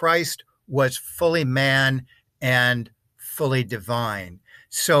that Christ was fully man and fully divine.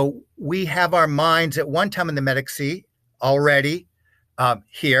 So we have our minds at one time in the Metaxy already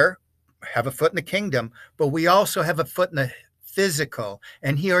here, have a foot in the kingdom, but we also have a foot in the physical.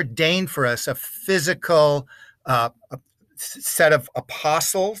 And he ordained for us a physical set of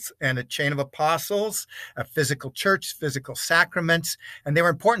apostles and a chain of apostles, a physical church, physical sacraments, and they were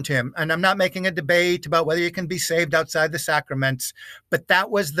important to him. And I'm not making a debate about whether you can be saved outside the sacraments, but that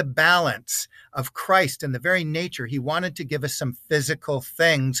was the balance of Christ and the very nature. He wanted to give us some physical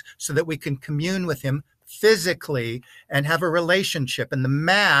things so that we can commune with him physically and have a relationship. And the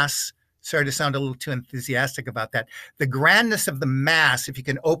Mass, sorry to sound a little too enthusiastic about that, the grandness of the Mass, if you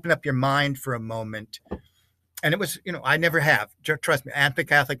can open up your mind for a moment, and it was, I never have, trust me,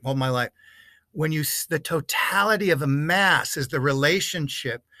 anti-Catholic all my life. The totality of a Mass is the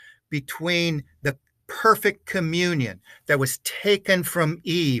relationship between the perfect communion that was taken from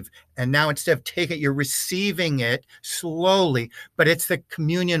Eve. And now instead of taking it, you're receiving it slowly, but it's the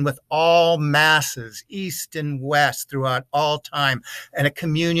communion with all masses, East and West, throughout all time, and a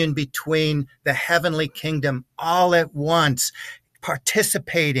communion between the heavenly kingdom all at once,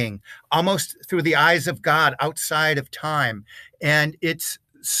 participating almost through the eyes of God outside of time. And it's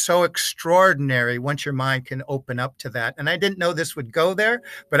so extraordinary once your mind can open up to that. And I didn't know this would go there,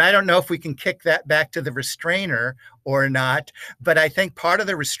 but I don't know if we can kick that back to the restrainer or not. But I think part of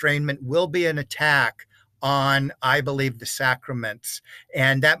the restrainment will be an attack on, I believe, the sacraments.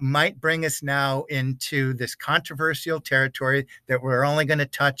 And that might bring us now into this controversial territory that we're only going to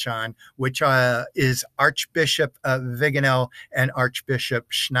touch on, which is Archbishop Vigano and Archbishop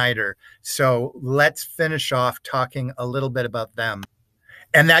Schneider. So let's finish off talking a little bit about them.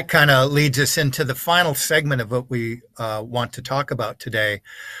 And that kind of leads us into the final segment of what we want to talk about today,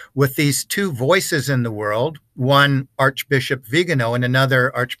 with these two voices in the world, one Archbishop Vigano and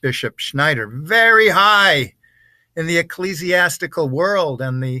another Archbishop Schneider, very high in the ecclesiastical world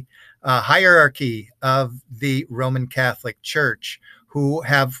and the hierarchy of the Roman Catholic Church, who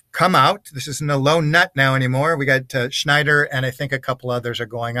have come out. This isn't a lone nut now anymore. We got Schneider and I think a couple others are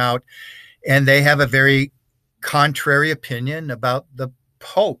going out, and they have a very contrary opinion about the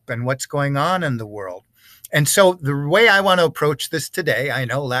Pope and what's going on in the world. And so the way I want to approach this today, I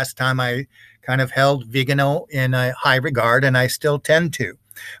know last time I kind of held Vigano in a high regard, and I still tend to,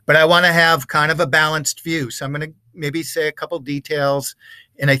 but I want to have kind of a balanced view. So I'm going to maybe say a couple details,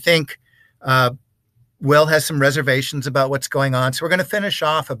 and I think Will has some reservations about what's going on. So we're going to finish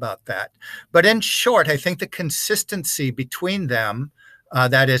off about that. But in short, I think the consistency between them,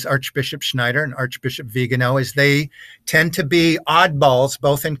 that is Archbishop Schneider and Archbishop Vigano, is they tend to be oddballs,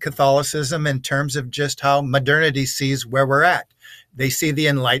 both in Catholicism in terms of just how modernity sees where we're at. They see the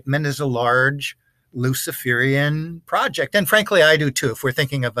Enlightenment as a large Luciferian project. And frankly, I do too, if we're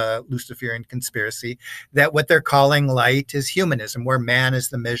thinking of a Luciferian conspiracy, that what they're calling light is humanism, where man is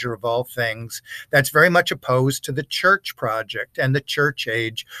the measure of all things. That's very much opposed to the church project and the church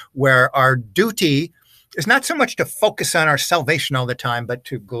age, where our duty is not so much to focus on our salvation all the time, but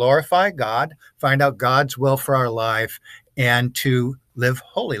to glorify God, find out God's will for our life, and to live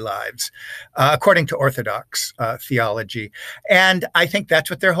holy lives, according to Orthodox theology. And I think that's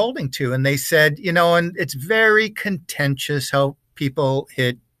what they're holding to. And they said, and it's very contentious how people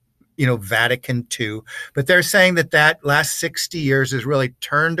hit, Vatican II, but they're saying that last 60 years has really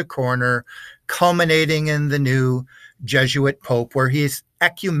turned a corner, culminating in the new Jesuit Pope, where he's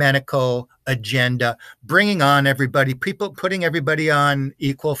ecumenical agenda, bringing on everybody, people, putting everybody on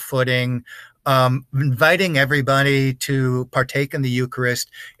equal footing, inviting everybody to partake in the Eucharist,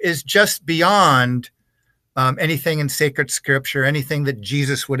 is just beyond anything in sacred scripture, anything that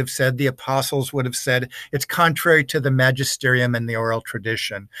Jesus would have said, the apostles would have said. It's contrary to the magisterium and the oral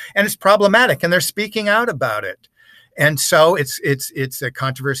tradition. And it's problematic, and they're speaking out about it. And so it's a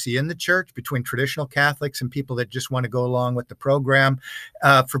controversy in the church between traditional Catholics and people that just want to go along with the program.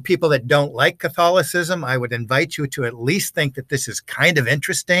 For people that don't like Catholicism, I would invite you to at least think that this is kind of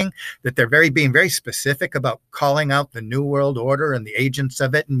interesting, that they're being very specific about calling out the New World Order and the agents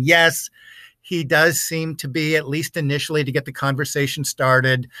of it. And yes, he does seem to be, at least initially, to get the conversation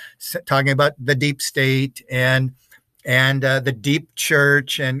started, talking about the deep state and the deep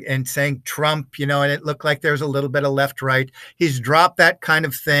church and saying Trump, and it looked like there's a little bit of left right. He's dropped that kind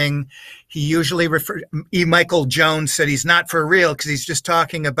of thing. He usually Michael Jones said he's not for real because he's just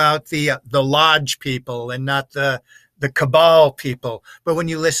talking about the lodge people and not the cabal people. But when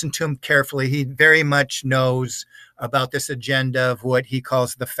you listen to him carefully, he very much knows about this agenda of what he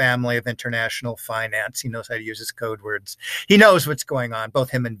calls the family of international finance. He knows how to use his code words. He knows what's going on, both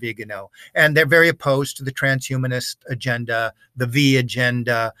him and Vigano. And they're very opposed to the transhumanist agenda, the V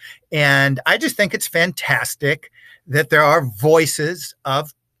agenda. And I just think it's fantastic that there are voices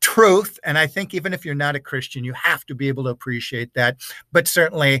of truth. And I think even if you're not a Christian, you have to be able to appreciate that. But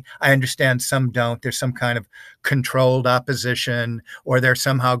certainly I understand some don't. There's some kind of controlled opposition, or they're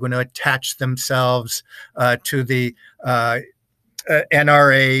somehow going to attach themselves to the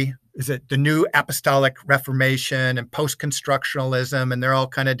NRA. Is it the New Apostolic Reformation and post-constructionalism? And they're all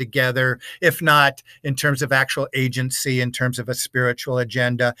kind of together, if not in terms of actual agency, in terms of a spiritual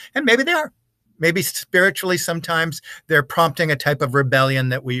agenda. And maybe they are. Maybe spiritually, sometimes they're prompting a type of rebellion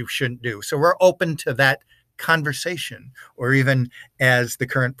that we shouldn't do. So we're open to that conversation, or even, as the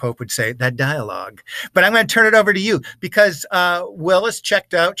current Pope would say, that dialogue. But I'm going to turn it over to you because Will has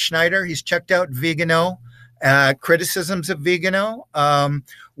checked out Schneider. He's checked out Vigano, criticisms of Vigano.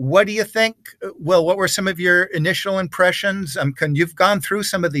 What do you think? Will, what were some of your initial impressions? You've gone through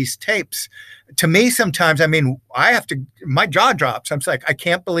some of these tapes. To me, sometimes, my jaw drops. I'm like, I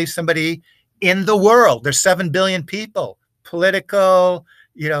can't believe somebody in the world, there's 7 billion people, political,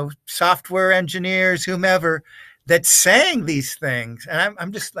 software engineers, whomever, that's saying these things. And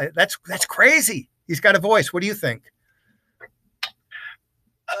I'm just like, that's crazy. He's got a voice. What do you think?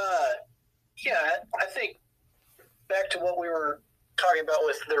 Yeah, I think back to what we were talking about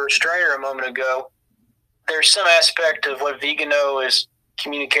with the restrainer a moment ago, there's some aspect of what Vigano is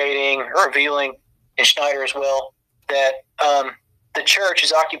communicating or revealing, and Schneider as well, that the church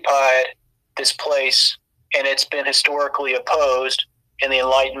has occupied this place, and it's been historically opposed in the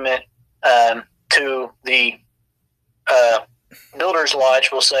Enlightenment to the Builders Lodge,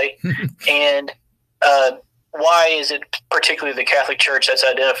 we'll say. And why is it particularly the Catholic Church that's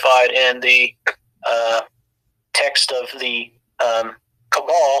identified in the text of the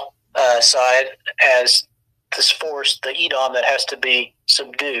Cabal side as this force, the Edom, that has to be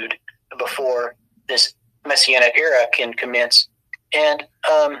subdued before this Messianic era can commence? And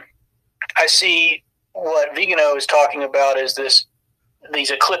I see what Vigano is talking about is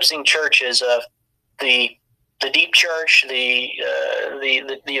these eclipsing churches of the deep church, the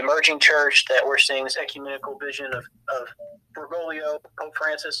emerging church, that we're seeing this ecumenical vision of Bergoglio, Pope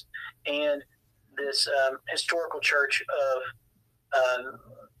Francis, and this historical church of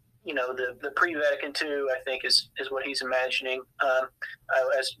the pre-Vatican II, I think is what he's imagining.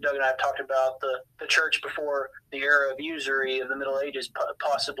 As Doug and I have talked about, the church before the era of usury of the Middle Ages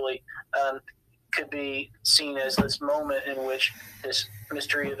possibly could be seen as this moment in which this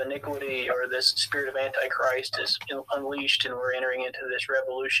mystery of iniquity or this spirit of Antichrist is unleashed, and we're entering into this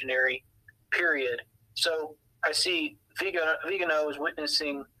revolutionary period. So I see Vigano is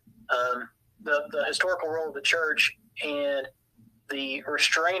witnessing the historical role of the church and the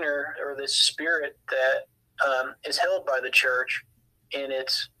restrainer, or this spirit that is held by the church in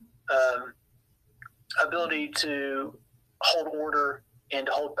its ability to hold order and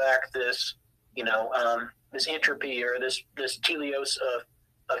to hold back this, this entropy, or this teleos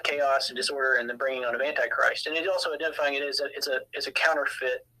of chaos and disorder, and the bringing on of Antichrist. And it's also identifying it as it's a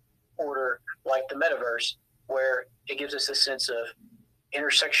counterfeit order, like the metaverse, where it gives us a sense of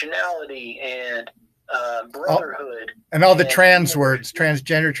intersectionality and brotherhood, and all the trans words,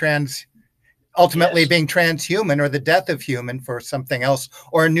 transgender, ultimately, yes, being transhuman, or the death of human for something else,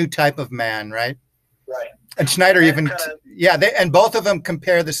 or a new type of man, right? Right. And Schneider and both of them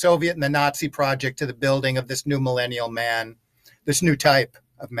compare the Soviet and the Nazi project to the building of this new millennial man, this new type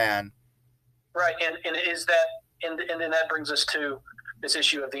of man. Right, and is that, and then that brings us to this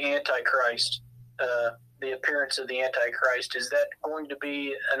issue of the Antichrist, the appearance of the Antichrist. Is that going to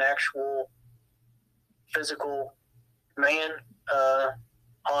be an actual physical man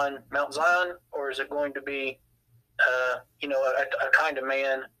on Mount Zion, or is it going to be, a kind of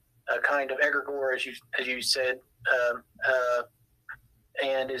man, a kind of egregore, as you said,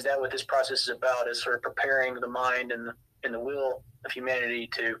 And is that what this process is about? Is sort of preparing the mind and the will of humanity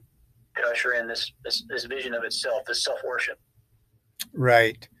to usher in this vision of itself, this self-worship.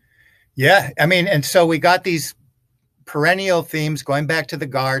 Right. Yeah. I mean, and so we got these perennial themes going back to the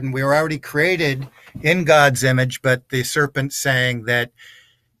garden. We were already created in God's image, but the serpent saying that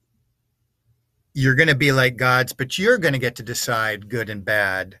you're going to be like gods, but you're going to get to decide good and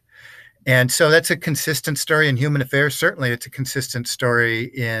bad. And so that's a consistent story in human affairs. Certainly, it's a consistent story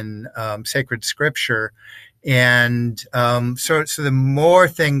in sacred scripture. And so the more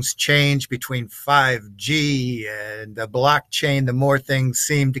things change between 5G and the blockchain, the more things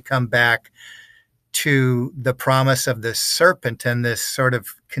seem to come back to the promise of this serpent and this sort of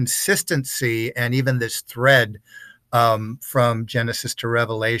consistency and even this thread from Genesis to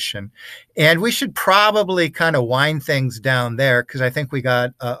Revelation. And we should probably kind of wind things down there because I think we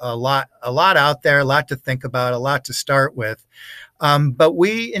got a lot out there, a lot to think about, a lot to start with. But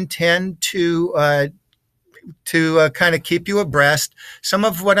we intend to kind of keep you abreast. Some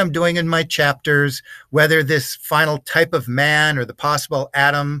of what I'm doing in my chapters, whether this final type of man or the possible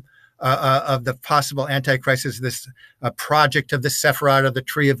Adam of the possible Antichrist is this project of the Sephirot of the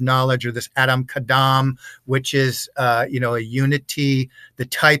tree of knowledge, or this Adam Kadam, which is a unity. The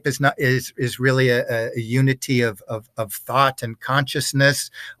type is really a unity of thought and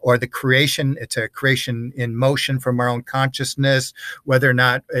consciousness, or the creation. It's a creation in motion from our own consciousness. Whether or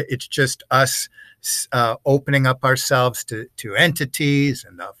not it's just us opening up ourselves to entities,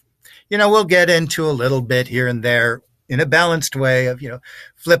 and we'll get into a little bit here and there in a balanced way of,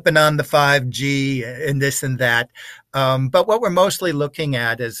 flipping on the 5G and this and that. But what we're mostly looking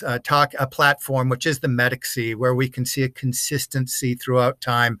at is a platform, which is the Metaxy, where we can see a consistency throughout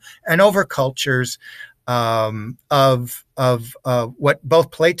time and over cultures of what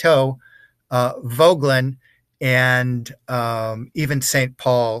both Plato, Voegelin, and even St.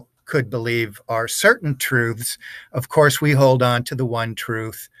 Paul could believe are certain truths. Of course, we hold on to the one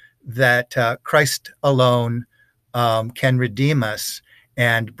truth that Christ alone can redeem us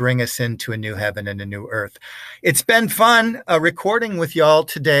and bring us into a new heaven and a new earth. It's been fun recording with y'all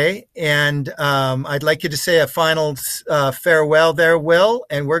today, and I'd like you to say a final farewell there, Will,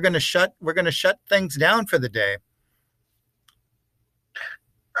 and we're going to shut things down for the day.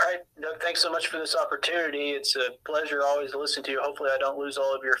 All right, Doug, thanks so much for this opportunity. It's a pleasure always to listen to you. Hopefully I don't lose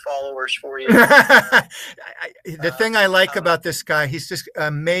all of your followers for you. The thing I like about this guy, he's just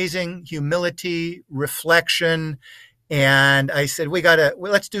amazing humility, reflection. And I said,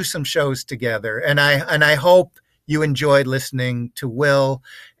 let's do some shows together. And I hope you enjoyed listening to Will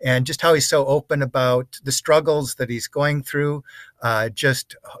and just how he's so open about the struggles that he's going through,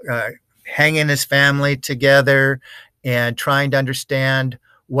 just hanging his family together and trying to understand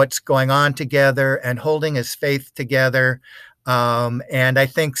what's going on together and holding his faith together. And I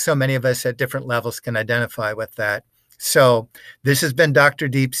think so many of us at different levels can identify with that. So this has been Dr.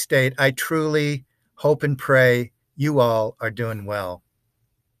 Deep State. I truly hope and pray you all are doing well.